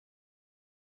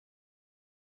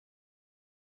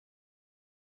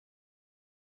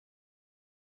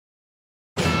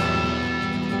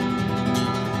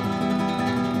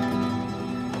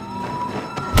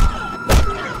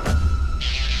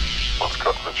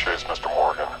chase Mr.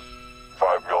 Morgan.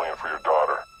 $5 million for your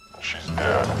daughter. She's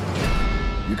dead.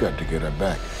 You got to get her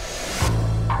back.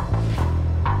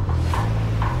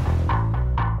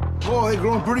 Boy,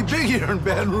 growing pretty big here in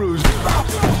Baton Rouge.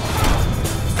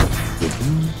 If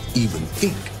you even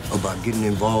think about getting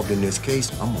involved in this case,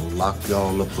 I'm gonna lock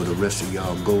y'all up for the rest of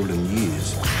y'all golden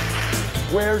years.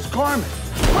 Where's Carmen?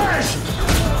 Where is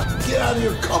she? Get out of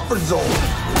your comfort zone.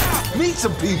 Meet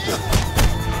some people.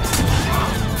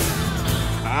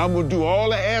 I'm gonna do all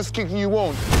the ass kicking you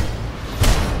want.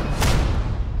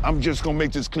 I'm just gonna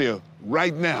make this clear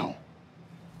right now.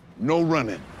 No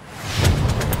running.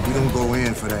 You don't go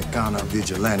in for that kind of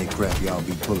vigilante crap y'all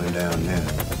be pulling down there.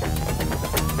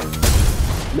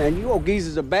 Man, you old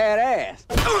geezers are badass.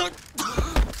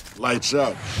 Lights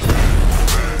up.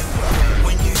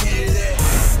 When you hear that,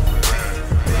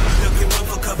 looking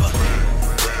for cover.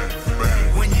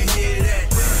 When you hear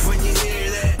that,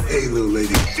 Hey, little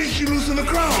lady. Think you loosen the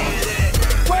crown?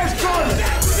 Where's Carmen?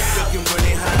 looking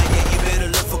really high, yeah, you better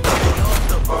look for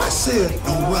cover. I said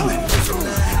no running.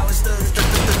 How it's done.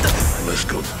 Let's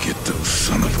go get those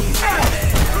son of a...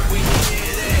 When you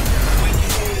hear that.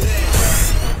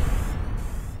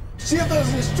 See if there's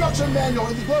an instruction manual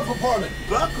in the glove compartment.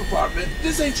 Glove compartment?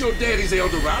 This ain't your daddy's El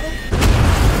Dorado.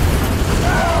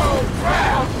 Oh,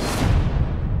 crap!